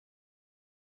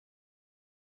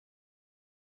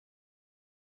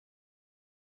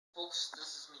folks,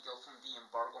 this is Miguel from the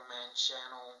Embargo Man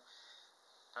channel.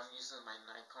 I'm using my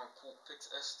Nikon Coolpix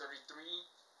S33,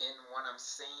 and what I'm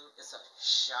saying is a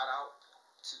shout out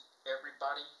to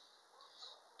everybody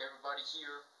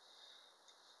here.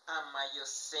 I'm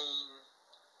just saying,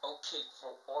 okay, for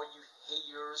all you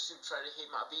haters who try to hate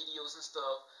my videos and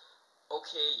stuff,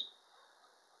 okay,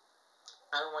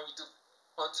 I don't want you to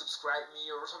unsubscribe me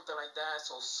or something like that,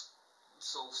 so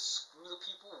screw the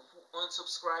people who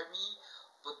unsubscribe me.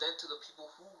 But then to the people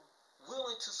who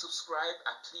willing to subscribe,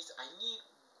 at least I need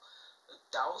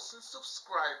 1,000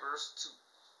 subscribers to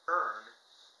earn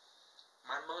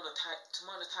my to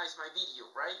monetize my video,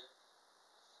 right?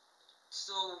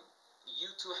 So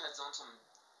YouTube has done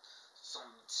some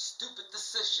stupid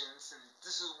decisions, and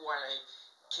this is why I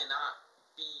cannot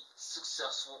be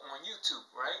successful on YouTube,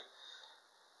 right?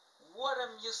 What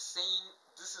I'm just saying,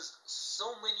 this is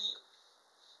so many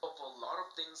of a lot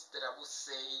of things that I would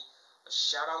say. A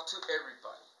shout out to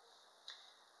everybody.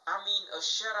 I mean, a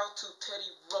shout out to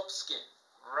Teddy Rupskin,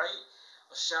 right?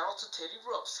 A shout out to Teddy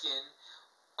Rupskin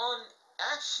on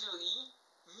actually,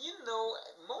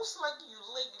 most likely you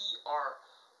lately are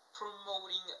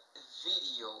promoting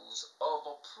videos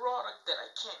of a product that I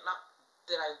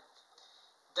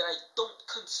don't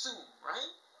consume, right?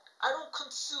 I don't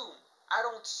consume. I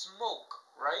don't smoke,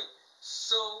 right?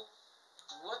 So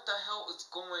what the hell is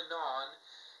going on?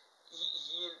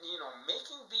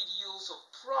 Making videos of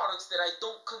products that I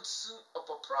don't consume, of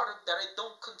a product that I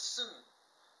don't consume.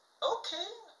 Okay,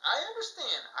 I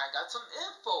understand. I got some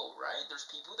info, right? There's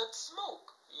people that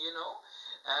smoke, and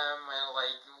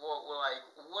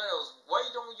what else? Why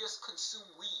don't you just consume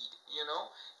weed,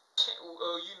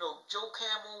 Joe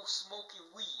Camel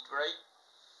smoking weed, right?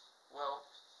 Well,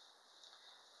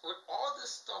 with all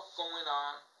this stuff going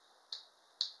on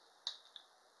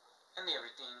and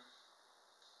everything,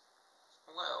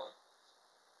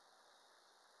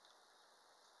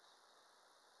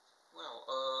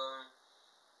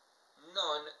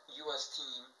 non-US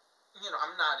team,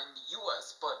 I'm not in the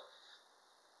US, but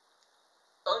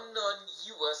a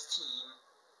non-US team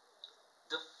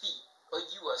defeat a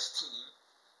US team.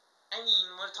 I mean,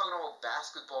 we're talking about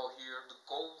basketball here. The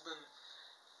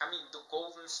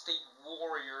Golden State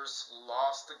Warriors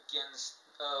lost against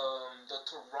the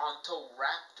Toronto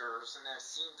Raptors, and I've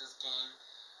seen this game.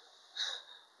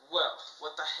 Well,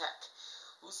 what the heck?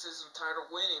 Who says I'm tired of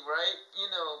winning, right?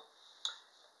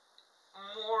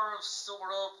 More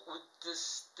sort of with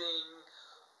this thing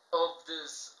of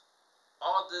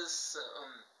all this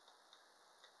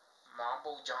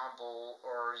mambo jumbo,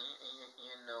 or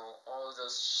all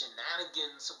those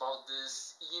shenanigans about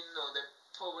this. They're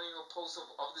putting a post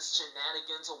of this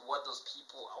shenanigans of what those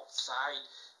people outside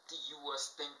the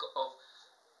U.S. think of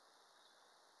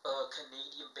a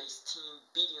Canadian-based team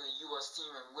beating a U.S. team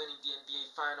and winning the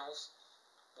NBA Finals.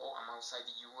 Well, I'm outside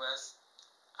the U.S.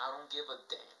 I don't give a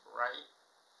damn, right?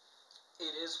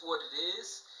 It is what it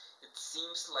is. It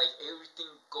seems like everything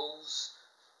goes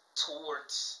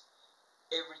towards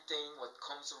everything. What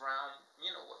comes around,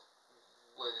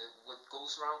 what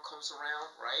goes around comes around,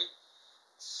 right?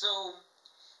 So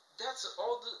that's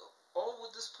all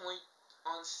with this point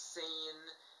on saying,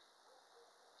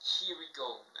 here we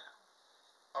go now.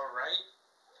 Alright?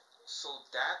 So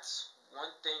that's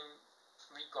one thing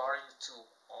regarding to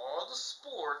all the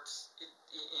sports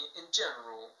in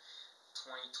general.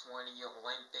 2020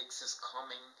 Olympics is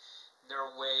coming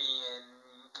their way, and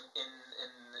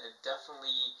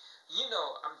definitely,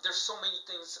 there's so many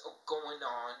things going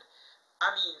on.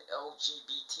 I mean,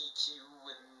 LGBTQ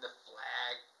and the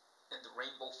flag and the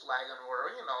rainbow flag and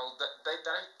whatever, that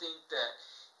I think that,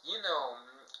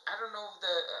 I don't know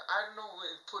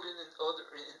put it in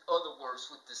other words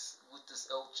with this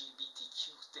LGBTQ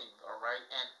thing, alright,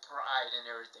 and pride and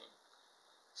everything.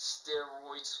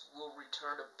 Steroids will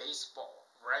return to baseball,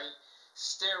 right?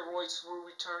 Steroids will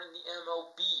return in the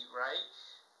MLB, right?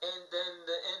 And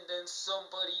then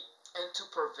somebody, and to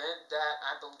prevent that,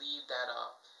 I believe that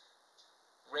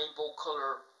rainbow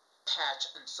color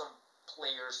patch and some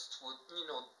players would,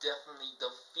 definitely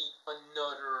defeat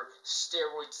another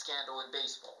steroid scandal in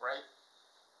baseball, right?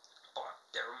 But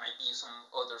there might be some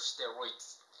other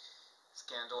steroids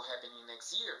scandal happening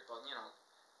next year, but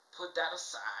put that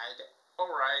aside.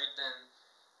 Alright, then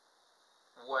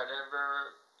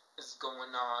whatever is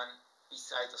going on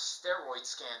besides the steroid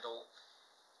scandal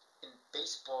in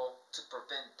baseball, to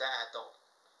prevent that, the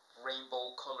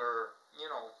rainbow color,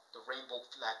 the rainbow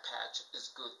flag patch is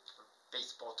good for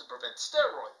baseball to prevent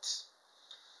steroids.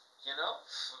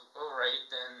 Alright,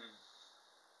 then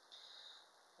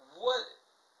what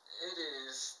it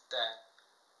is that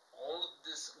all of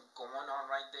this going on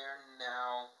right there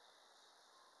now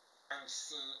I'm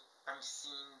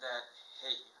seeing that,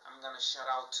 hey, I'm gonna shout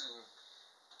out to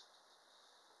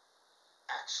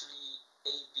actually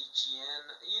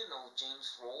AVGN, James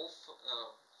Rolfe,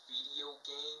 video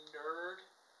game nerd,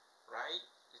 right?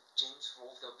 James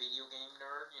Rolfe, the video game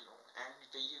nerd, angry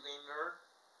video game nerd,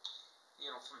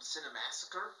 from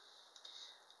Cinemassacre.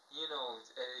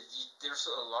 There's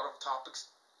a lot of topics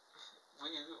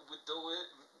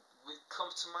would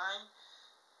come to mind.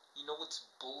 What's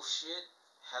bullshit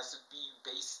has to be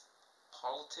based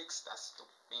politics. That's the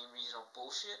main reason of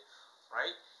bullshit,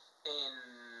 right? And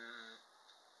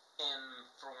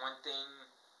for one thing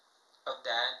of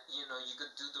that, you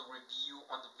could do the review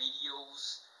on the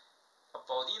videos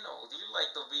about, do you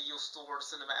like the video store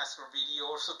Cinemassacre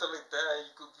video or something like that?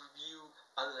 You could review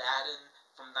Aladdin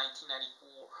from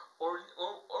 1994, or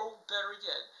better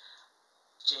yet,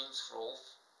 James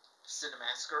Rolfe,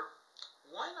 Cinemassacre.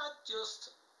 Why not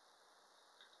just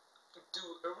do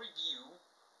a review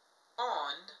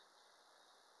on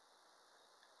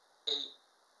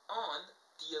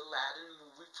the Aladdin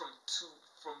movie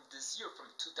from this year,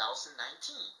 from 2019,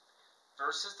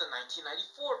 versus the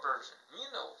 1994 version?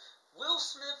 Will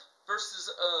Smith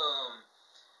versus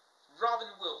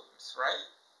Robin Williams, right?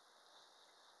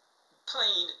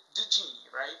 Playing the genie,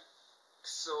 right?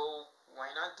 So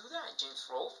why not do that, James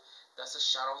Rolfe? That's a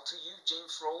shout out to you,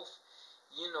 James Rolfe.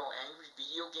 Angry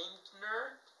video game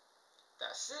nerd.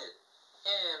 That's it.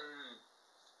 And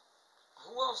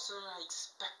who else do I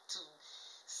expect to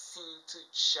see to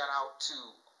shout out to?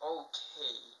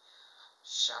 Okay,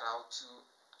 shout out to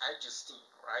Justine,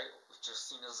 right?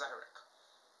 Justine Zarek.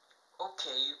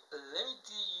 Okay, let me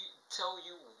tell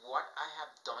you what I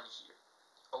have done here.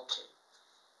 Okay,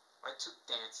 I took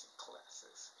dancing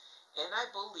classes, and I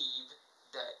believe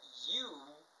that you,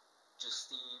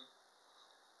 Justine,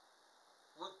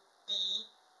 would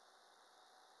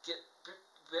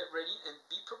get ready and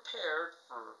be prepared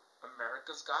for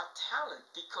America's Got Talent,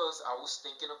 because I was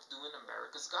thinking of doing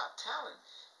America's Got Talent,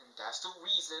 and that's the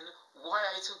reason why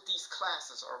I took these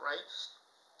classes. All right,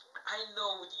 I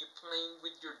know you're playing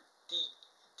with your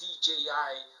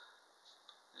DJI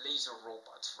laser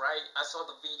robots, right? I saw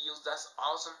the videos. That's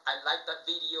awesome. I like that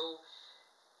video.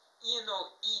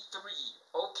 E3.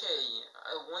 Okay,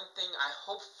 one thing I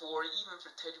hope for, even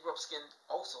for Teddy Ruxpin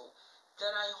also,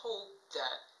 that I hope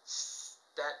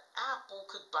that Apple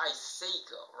could buy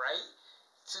Sega, right?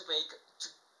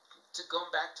 To come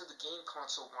back to the game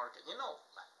console market.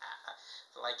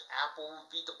 Like Apple would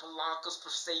be the Palancas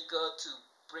for Sega to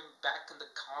bring back in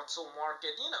the console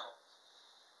market,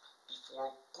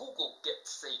 before Google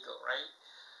gets Sega, right?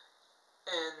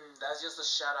 And that's just a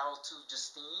shout out to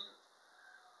Justine.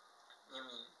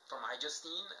 For my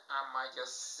Justine, I might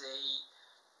just say,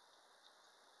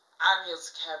 I'm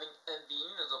just having envy,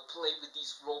 to play with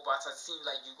these robots. It seemed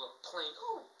like you were playing,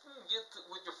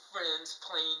 with your friends,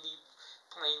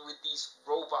 playing with these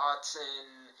robots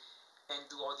and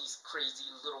do all these crazy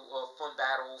little fun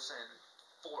battles and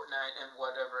Fortnite and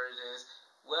whatever it is.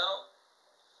 Well,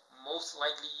 most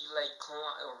likely you like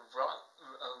climbing.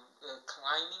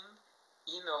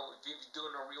 If you're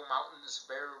doing a real mountain, it's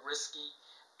very risky.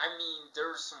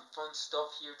 There's some fun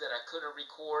stuff here that I couldn't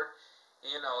record.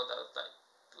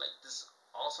 Like this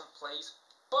awesome place.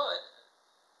 But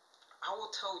I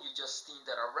will tell you, Justine,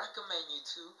 that I recommend you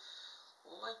to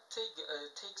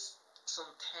take some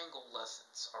tango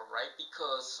lessons. All right,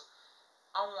 because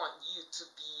I want you to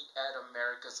be at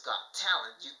America's Got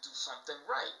Talent. You do something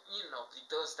right,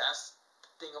 because that's the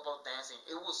thing about dancing.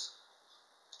 It was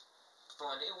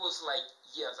fun. It was like,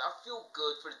 yes, I feel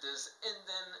good for this, and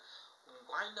then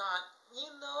why not, me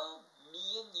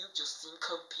and you just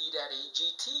compete at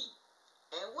AGT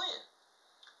and win.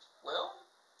 Well,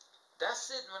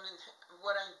 that's it.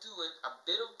 What I'm doing, a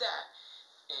bit of that,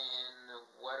 and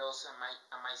what else I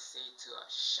might say to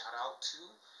shout out to.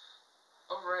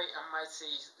 Alright, I might say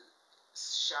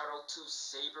shout out to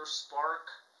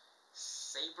Saberspark.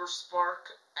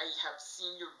 Saberspark, I have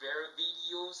seen your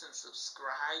videos and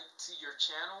subscribed to your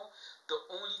channel. The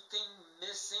only thing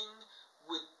missing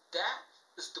with that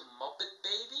is the Muppet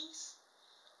Babies.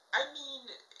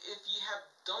 If you have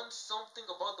done something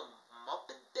about the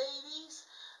Muppet Babies,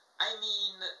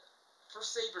 for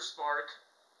Saberspark,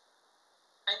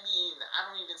 I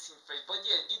don't even see the face, but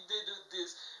yeah, you did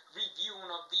this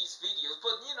reviewing of these videos.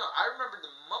 But I remember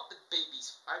the Muppet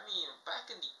Babies. Back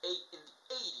in the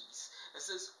 80s, it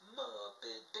says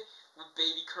Muppet with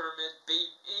Baby Kermit,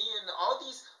 and all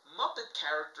these Muppet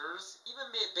characters, even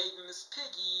Baby Miss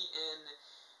Piggy and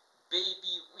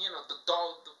Baby, the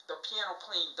dog, the piano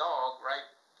playing dog, right?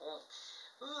 Well,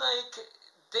 like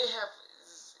they have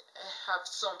have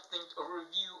something, a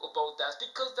review about that,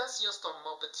 because that's just a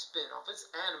Muppet spin-off. It's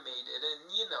animated,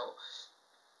 and you know,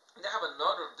 they have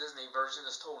another Disney version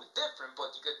that's totally different,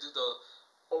 but you could do the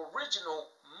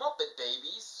original Muppet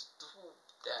Babies,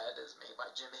 that is made by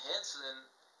Jim Henson,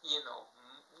 you know,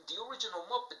 the original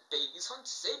Muppet Babies on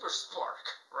Saber Spark,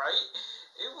 right?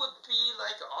 It would be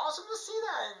like awesome to see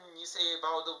that, and you say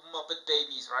about the Muppet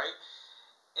Babies, right?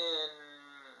 And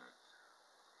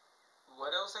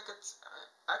what else I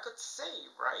could say,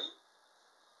 right?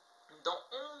 The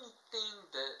only thing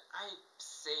that I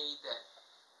say that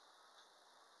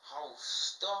how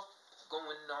stuff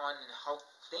going on and how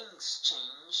things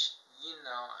change, you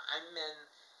know, I mean,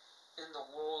 in the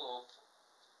world of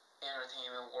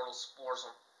entertainment, world of sports,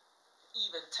 or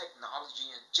even technology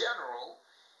in general,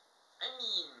 I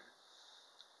mean,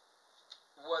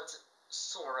 what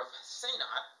sort of say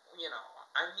not, you know,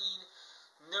 I mean,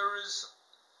 there's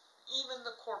even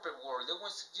the corporate world, they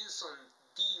want to do some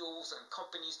deals and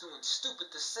companies doing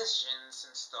stupid decisions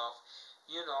and stuff,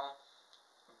 you know.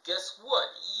 Guess what?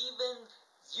 Even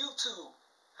YouTube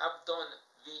have done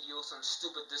videos on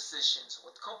stupid decisions.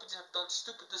 What companies have done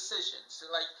stupid decisions.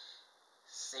 Like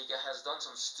Sega has done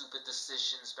some stupid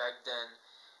decisions back then,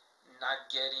 not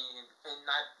getting and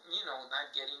not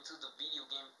not getting to the video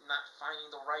game, not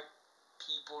finding the right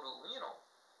people to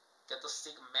get the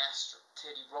Sega Master.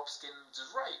 Teddy Ruxpin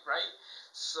is right?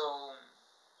 So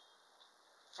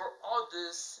for all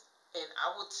this, and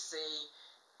I would say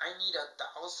I need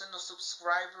 1,000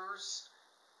 subscribers.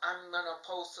 I'm gonna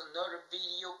post another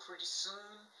video pretty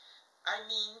soon. I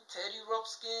mean, Teddy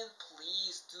Ruxpin,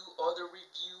 please do other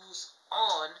reviews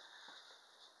on.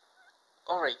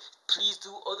 Alright, please do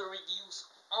other reviews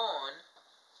on,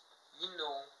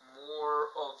 more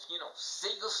of,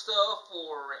 Sega stuff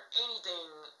or anything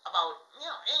about,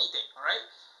 anything, alright?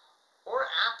 Or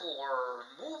Apple or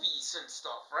movies and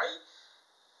stuff, right?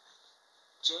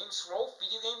 James Rolfe,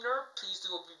 Video Game Nerd, please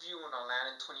do a review on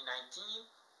Aladdin 2019,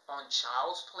 on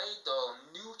Child's Play, the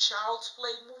new Child's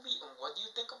Play movie, and what do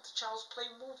you think of the Child's Play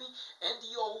movie, and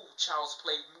the old Child's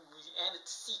Play movie, and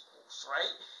its sequels,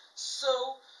 right?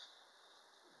 So,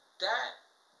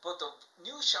 but the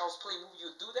new Child's Play movie,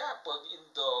 you do that, but in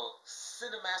the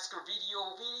Cinemasker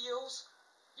videos,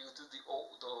 you do the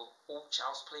old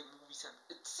Child's Play movies and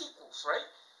its sequels, right?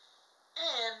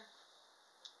 And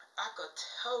I could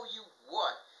tell you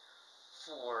what,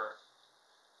 for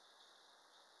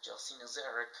Chelsea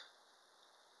Nazarick,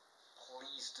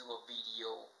 please do a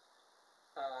video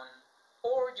on,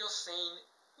 or just saying,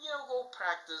 go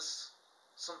practice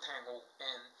some tango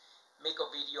and make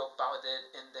a video about it,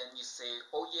 and then you say,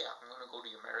 oh yeah, I'm gonna go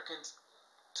to America's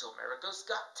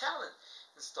Got Talent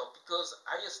and stuff, because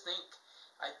I just think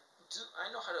I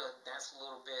know how to dance a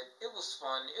little bit. It was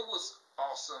fun, it was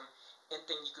awesome, and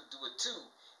then you could do it too.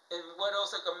 And what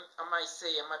else I might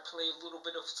say, I might play a little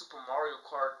bit of Super Mario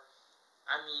Kart.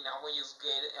 I mean, I will just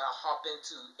hop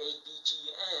into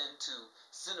AVGN to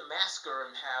Cinemasker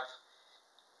and have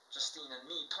Justine and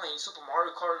me playing Super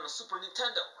Mario Kart on the Super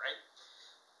Nintendo, right?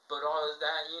 But all of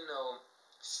that,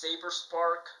 Saber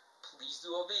Spark, please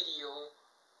do a video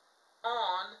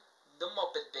on the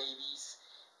Muppet Babies,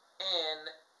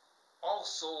 and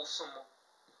also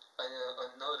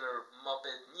another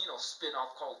Muppet,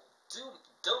 spin-off called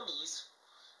Dummies,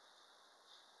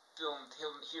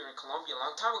 filmed here in Colombia a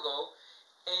long time ago.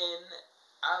 And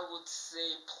I would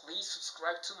say please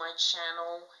subscribe to my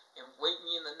channel and wait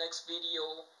me in the next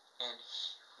video and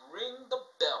ring the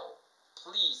bell.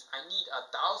 Please, I need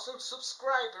 1,000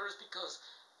 subscribers because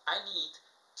I need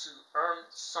to earn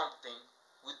something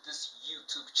with this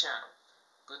YouTube channel.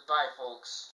 Goodbye,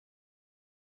 folks.